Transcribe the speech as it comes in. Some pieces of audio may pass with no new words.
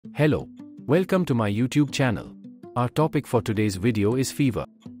Hello, welcome to my YouTube channel. Our topic for today's video is fever.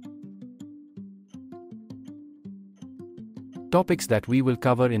 Topics that we will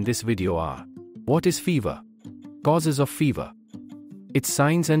cover in this video are: what is fever, causes of fever, its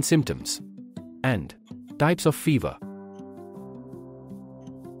signs and symptoms, and types of fever.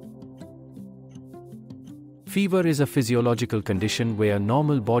 Fever is a physiological condition where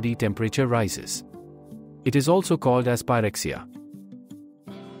normal body temperature rises. It is also called as pyrexia.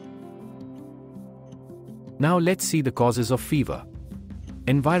 Now let's see the causes of fever.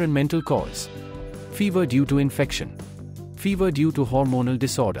 Environmental cause. Fever due to infection. Fever due to hormonal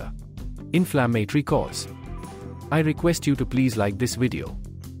disorder. Inflammatory cause. I request you to please like this video.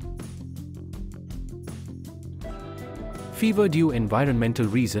 Fever due environmental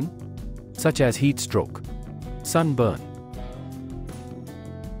reason, such as heat stroke, sunburn.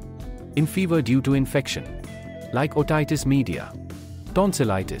 In fever due to infection, like otitis media,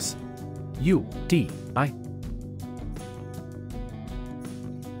 tonsillitis, UTI.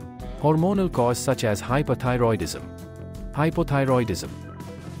 Hormonal cause such as hyperthyroidism, hypothyroidism.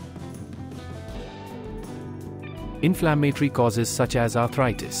 Inflammatory causes such as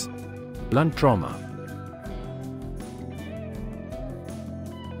arthritis, blunt trauma.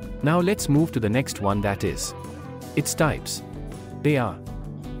 Now let's move to the next one, that is its types. They are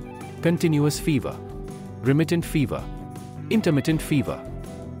continuous fever, remittent fever, intermittent fever,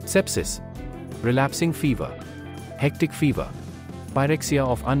 sepsis, relapsing fever, hectic fever, pyrexia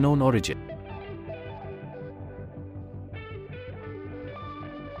of unknown origin.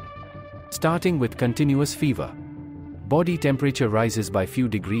 Starting with continuous fever. Body temperature rises by few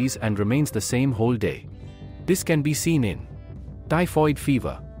degrees and remains the same whole day. This can be seen in typhoid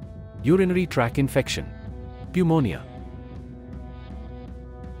fever, urinary tract infection, pneumonia.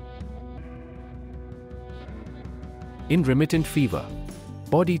 In remittent fever,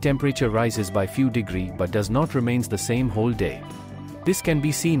 body temperature rises by few degrees but does not remains the same whole day. This can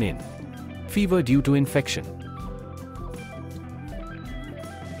be seen in fever due to infection.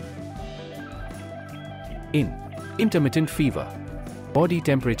 In intermittent fever, body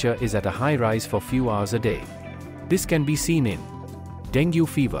temperature is at a high rise for few hours a day. This can be seen in dengue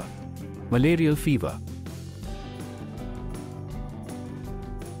fever, malarial fever.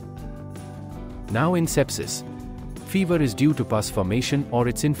 Now in sepsis, fever is due to pus formation or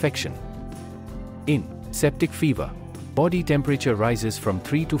its infection. In septic fever, body temperature rises from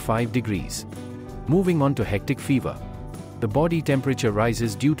 3 to 5 degrees. Moving on to hectic fever, the body temperature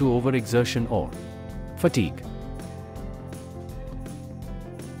rises due to overexertion or fatigue.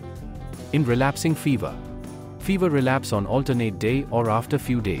 In relapsing fever, fever relapse on alternate day or after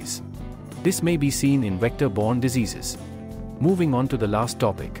few days. This may be seen in vector-borne diseases. Moving on to the last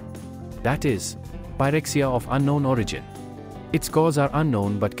topic, that is pyrexia of unknown origin. Its cause are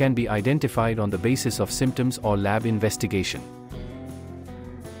unknown but can be identified on the basis of symptoms or lab investigation.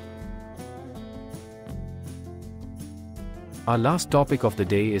 Our last topic of the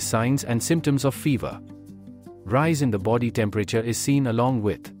day is signs and symptoms of fever. Rise in the body temperature is seen along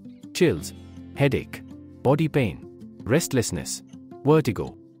with chills, headache, body pain, restlessness,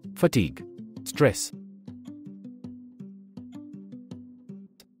 vertigo, fatigue, stress.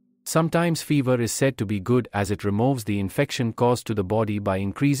 Sometimes fever is said to be good as it removes the infection caused to the body by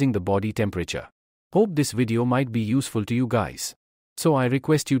increasing the body temperature. Hope this video might be useful to you guys. So I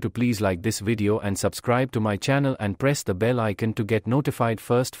request you to please like this video and subscribe to my channel and press the bell icon to get notified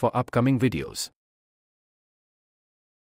first for upcoming videos.